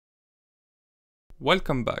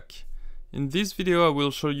Welcome back. In this video I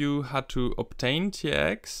will show you how to obtain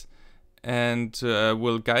TX and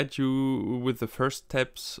will guide you with the first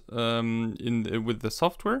steps with the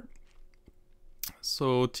software.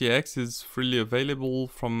 So TX is freely available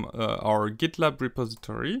from our GitLab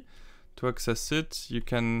repository. To access it, you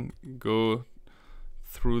can go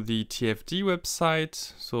through the TFD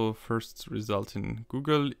website. So first result in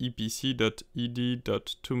Google, epc.ed.tum.de,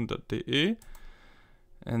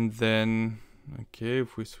 and then okay,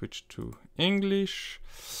 if we switch to English,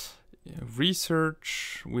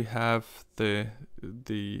 research, we have the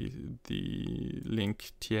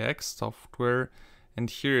link TX software,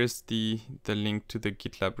 and here is the link to the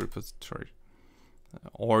GitLab repository.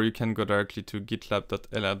 Or you can go directly to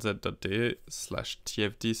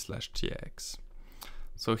gitlab.lrz.de/tfd/tx.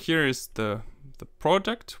 So here is the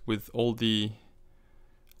project with all the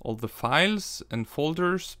files and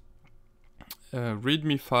folders.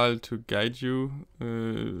 README file to guide you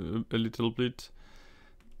a little bit.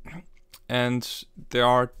 And there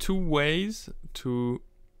are two ways to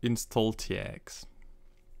install TX.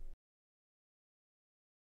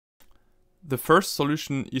 The first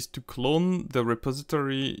solution is to clone the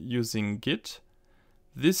repository using Git.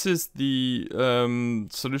 This is the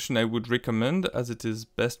solution I would recommend, as it is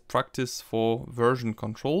best practice for version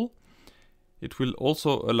control. It will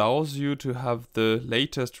also allow you to have the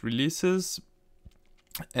latest releases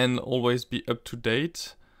and always be up to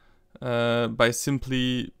date by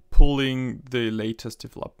simply pulling the latest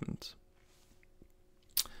development.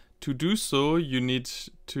 To do so, you need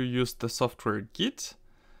to use the software Git.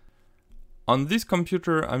 On this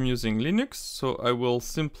computer, I'm using Linux, so I will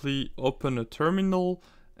simply open a terminal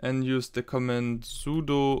and use the command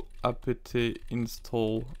sudo apt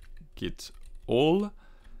install git all.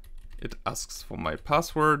 It asks for my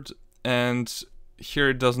password, and here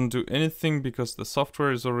it doesn't do anything because the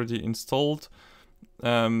software is already installed,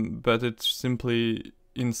 but it simply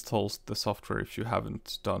installs the software if you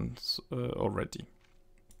haven't done already.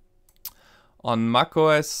 On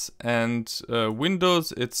macOS and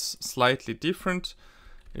Windows, it's slightly different.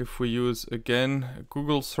 If we use, again,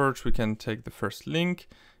 Google search, we can take the first link,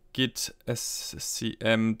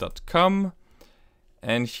 gitscm.com.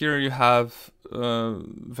 And here you have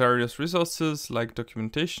various resources like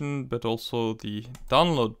documentation, but also the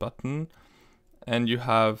download button. And you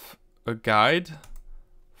have a guide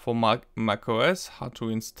for macOS, how to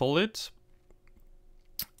install it.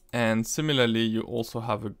 And similarly, you also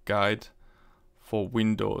have a guide for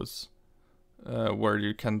Windows, where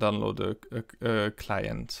you can download a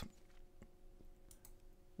client.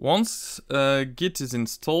 Once Git is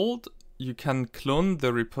installed, you can clone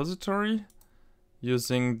the repository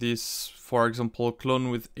using this, for example,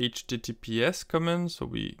 clone with HTTPS command. So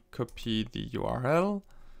we copy the URL,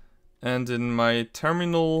 and in my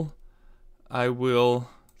terminal, I will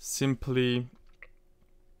simply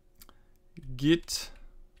git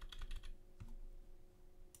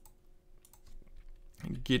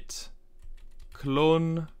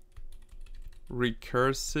clone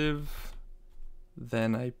recursive,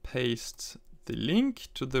 then I paste the link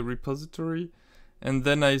to the repository, and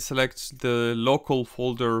then I select the local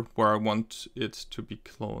folder where I want it to be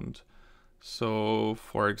cloned. So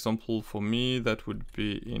for example, for me, that would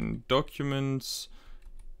be in documents,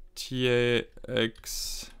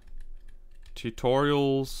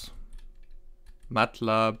 taXTutorials,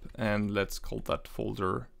 MATLAB, and let's call that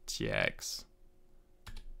folder TX.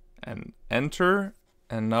 And enter,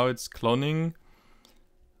 and now it's cloning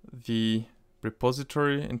the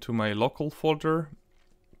repository into my local folder.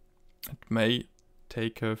 It may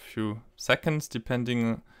take a few seconds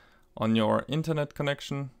depending on your internet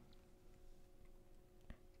connection.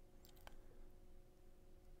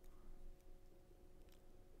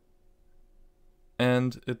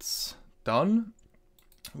 And it's done.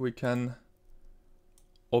 We can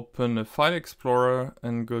open a file explorer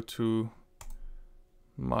and go to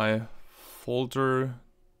my folder,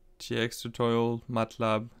 taXTutorial,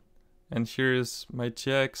 MATLAB, and here is my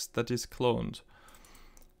TX that is cloned.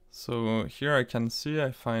 So here I can see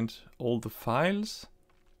I find all the files,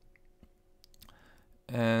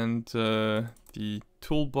 and the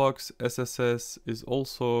toolbox SSS is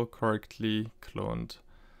also correctly cloned.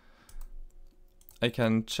 I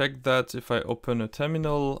can check that if I open a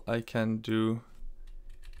terminal. I can do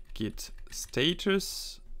git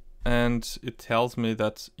status, and it tells me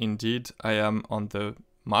that indeed I am on the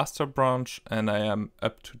master branch and I am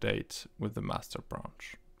up to date with the master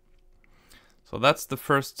branch. So that's the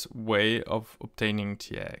first way of obtaining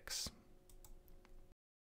TX.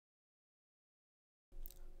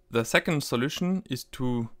 The second solution is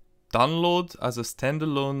to download as a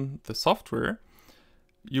standalone the software.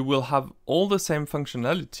 you will have all the same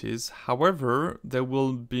functionalities. However, there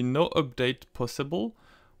will be no update possible,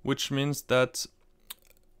 which means that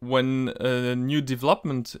when a new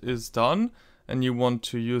development is done and you want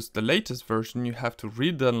to use the latest version, you have to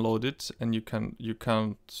re-download it, and you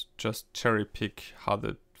can't just cherry pick how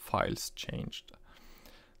the files changed.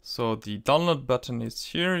 So the download button is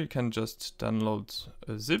here. You can just download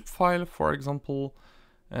a zip file, for example,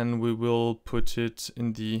 and we will put it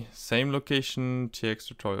in the same location,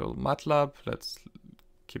 taXTutorial MATLAB. Let's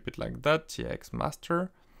keep it like that, TX master.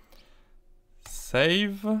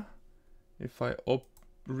 Save. If I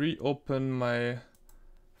reopen my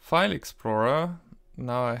file explorer,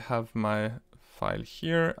 now I have my file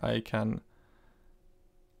here. I can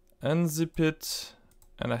unzip it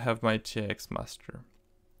and I have my TX master.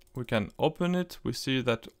 We can open it. We see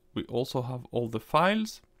that we also have all the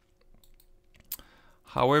files.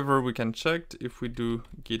 However, we can check if we do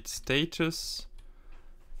git status,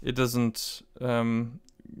 it doesn't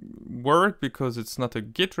work because it's not a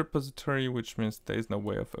Git repository, which means there is no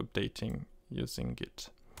way of updating using Git.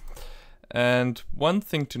 And one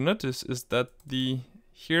thing to notice is that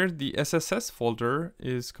here the SSS folder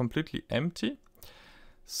is completely empty.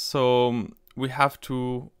 So we have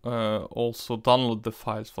to also download the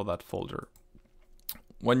files for that folder.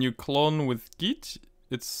 When you clone with Git,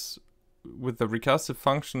 it's with the recursive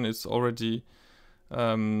function, it's already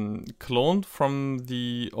cloned from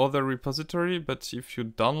the other repository, but if you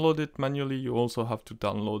download it manually, you also have to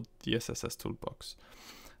download the SSS toolbox.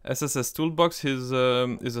 SSS toolbox is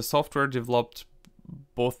a software developed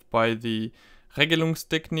both by the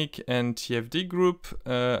Regelungstechnik and TFD group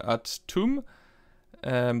at TUM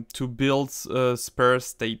to build spare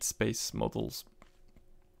state space models.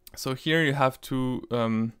 So here you have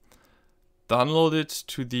to download it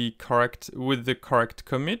to with the correct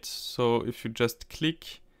commit. So if you just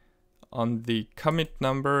click on the commit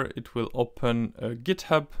number, it will open a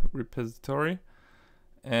GitHub repository,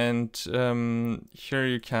 and here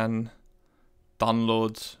you can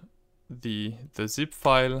download the zip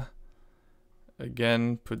file.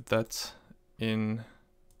 Again, put that in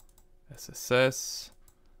SSS,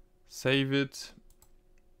 save it,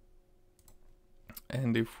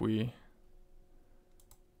 and if we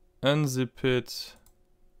unzip it,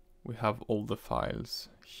 we have all the files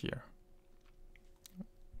here.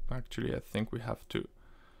 Actually, I think we have to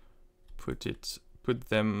put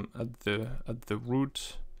them at the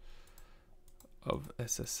root of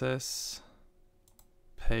SSS,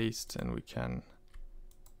 paste, and we can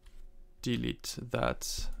delete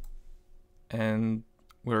that, and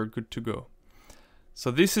we're good to go.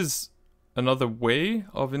 So this is another way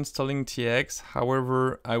of installing TX.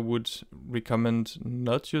 However, I would recommend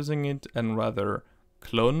not using it and rather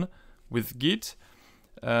clone with Git.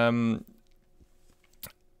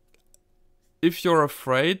 If you're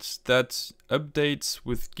afraid that updates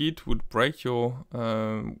with Git would break your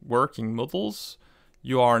working models,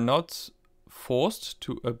 you are not forced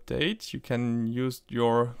to update. You can use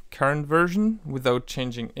your current version without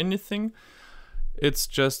changing anything. It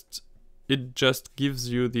just gives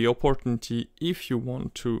you the opportunity if you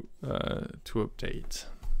want to update.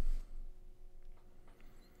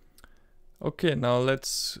 Okay, now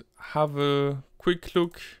let's have a quick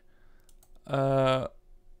look at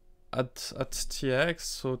TX.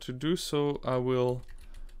 So to do so, I will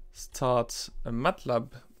start a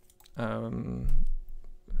MATLAB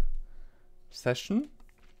session.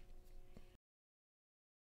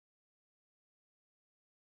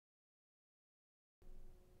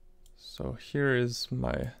 So here is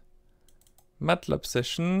my MATLAB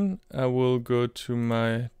session. I will go to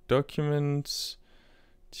my documents,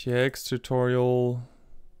 taXTutorial,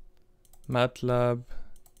 MATLAB,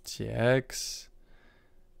 TX,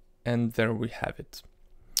 and there we have it.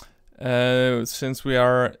 Since we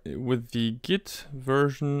are with the Git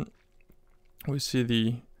version, we see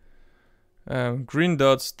the green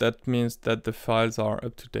dots. That means that the files are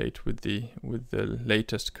up to date with the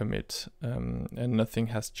latest commit, and nothing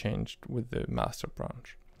has changed with the master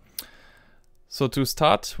branch. So to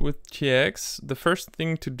start with TX, the first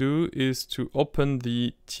thing to do is to open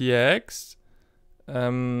the TX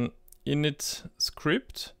init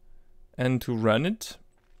script and to run it.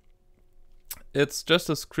 It's just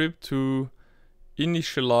a script to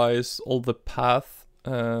initialize all the path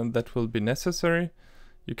that will be necessary.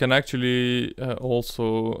 You can actually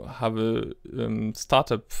also have a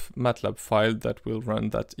startup MATLAB file that will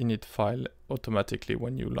run that init file automatically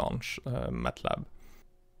when you launch MATLAB.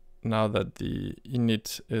 Now that the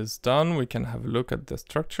init is done, we can have a look at the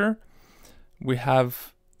structure. We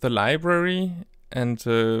have the library and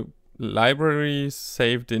a library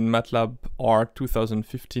saved in MATLAB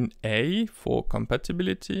R2015A for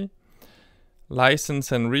compatibility,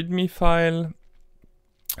 license and README file,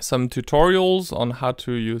 some tutorials on how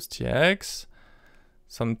to use TX,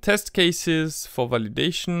 some test cases for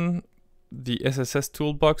validation, the SSS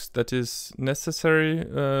toolbox that is necessary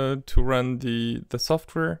to run the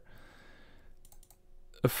software,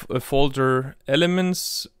 a folder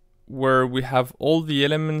elements where we have all the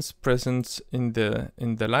elements present in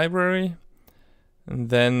the library, and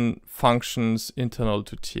then functions internal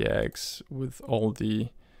to TX with all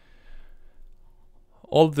the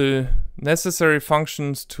necessary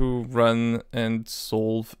functions to run and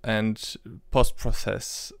solve and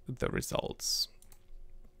post-process the results.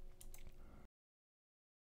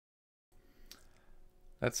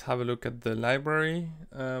 Let's have a look at the library.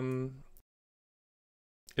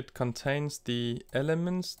 It contains the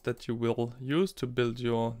elements that you will use to build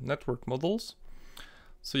your network models.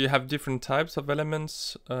 So you have different types of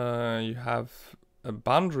elements. You have a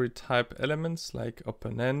boundary type elements like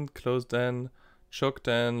open end, closed end, choked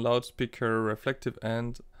end, loudspeaker, reflective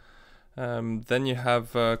end. Then you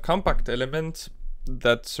have a compact element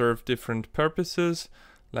that serve different purposes,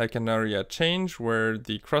 like an area change where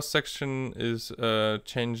the cross-section is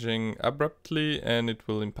changing abruptly and it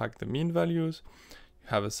will impact the mean values. You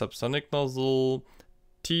have a subsonic nozzle,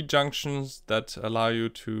 T-junctions that allow you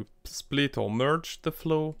to split or merge the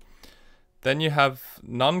flow. Then you have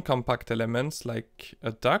non-compact elements like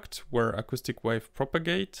a duct where acoustic wave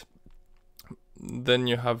propagate. Then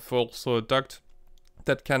you have also a duct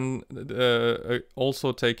that can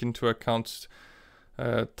also take into account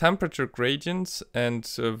temperature gradients and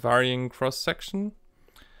varying cross-section.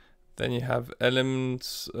 Then you have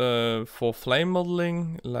elements for flame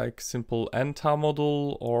modeling, like simple n-tar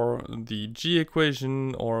model or the G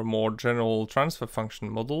equation or a more general transfer function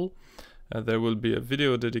model. There will be a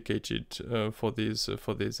video dedicated for these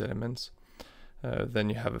elements. Then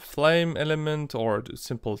you have a flame element or a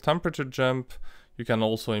simple temperature jump. You can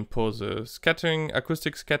also impose a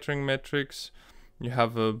acoustic scattering matrix. You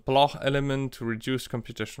have a Bloch element to reduce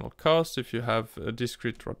computational cost if you have a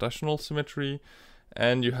discrete rotational symmetry.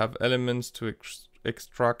 And you have elements to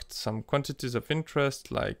extract some quantities of interest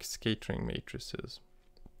like scattering matrices.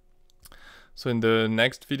 So in the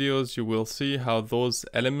next videos you will see how those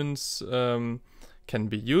elements can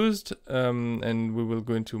be used, and we will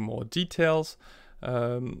go into more details.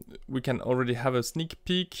 We can already have a sneak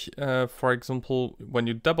peek. For example, when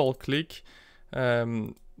you double click,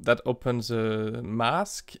 that opens a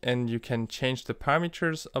mask and you can change the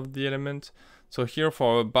parameters of the element. So here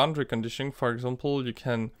for a boundary condition, for example, you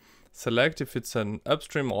can select if it's an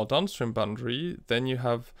upstream or downstream boundary. Then you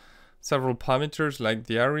have several parameters like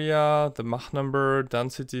the area, the Mach number,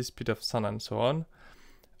 density, speed of sound, and so on.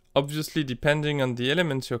 Obviously, depending on the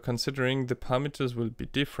elements you're considering, the parameters will be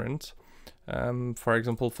different. For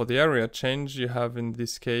example, for the area change, you have in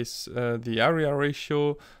this case the area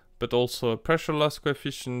ratio, but also a pressure loss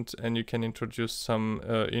coefficient, and you can introduce some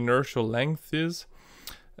inertial lengths.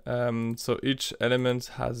 So each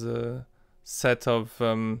element has a set of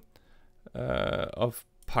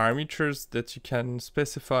parameters that you can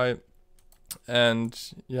specify. And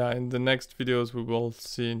yeah, in the next videos we will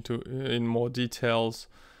see in more details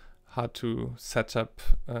how to set up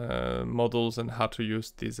models and how to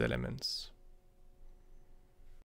use these elements.